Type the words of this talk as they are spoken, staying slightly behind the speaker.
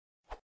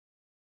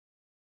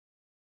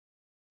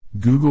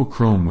Google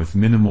Chrome with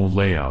minimal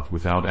layout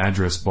without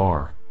address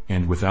bar,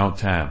 and without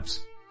tabs.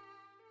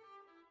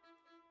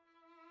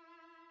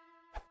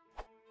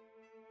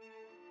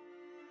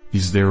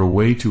 Is there a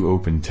way to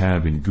open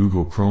tab in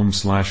Google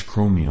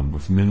Chrome/Chromium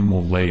with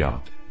minimal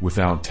layout,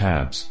 without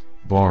tabs,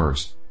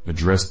 bars,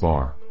 address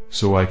bar,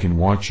 so I can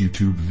watch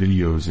YouTube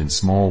videos in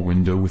small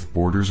window with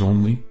borders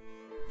only?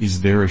 Is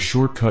there a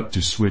shortcut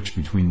to switch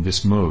between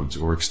this modes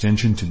or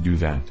extension to do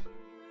that?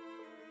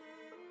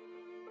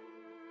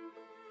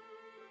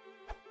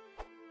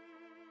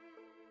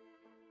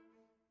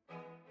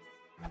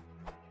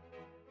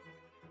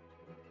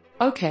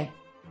 Okay,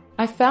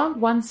 I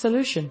found one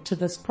solution to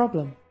this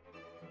problem.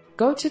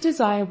 Go to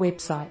Desire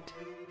website.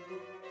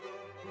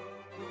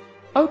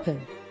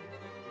 Open.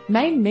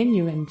 Main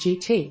menu in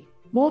GT,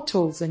 More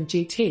Tools in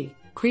GT,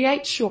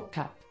 Create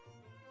Shortcut.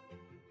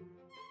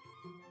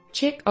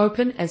 Check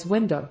Open as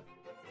window.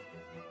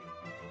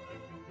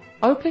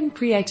 Open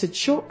Created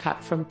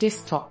Shortcut from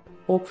desktop,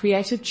 or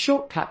Created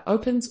Shortcut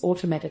opens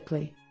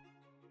automatically.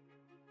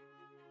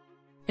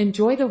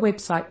 Enjoy the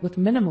website with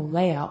minimal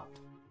layout.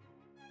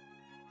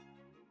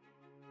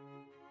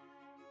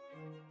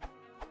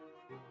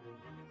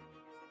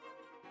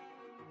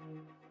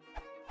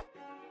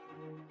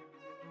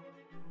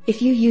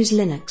 If you use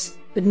Linux,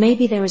 but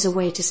maybe there is a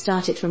way to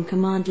start it from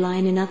command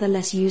line in other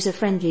less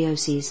user-friendly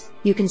OSs,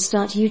 you can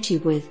start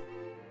YouTube with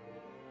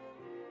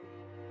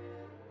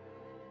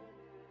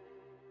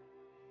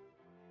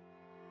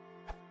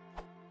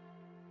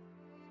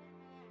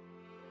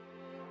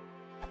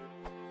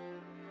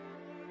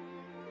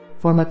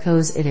For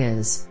macOS it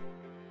is.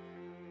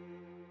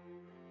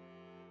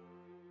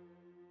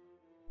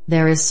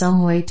 There is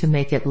some way to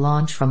make it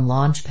launch from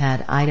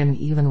Launchpad item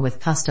even with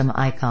custom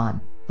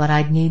icon, but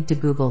I'd need to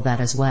Google that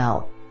as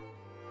well.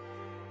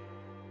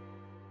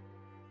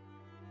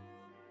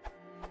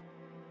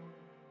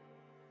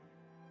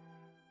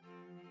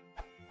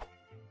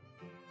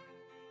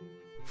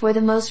 For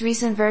the most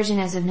recent version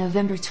as of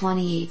November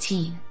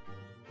 2018,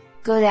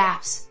 go to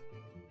Apps.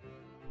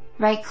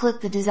 Right-click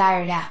the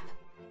desired app.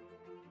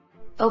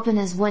 Open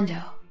as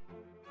window.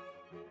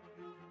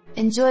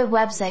 Enjoy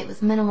website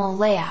with minimal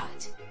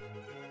layout.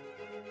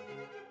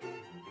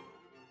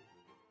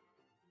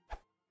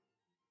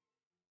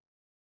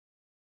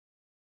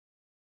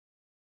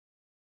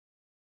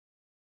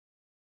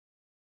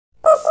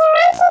 Did you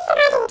like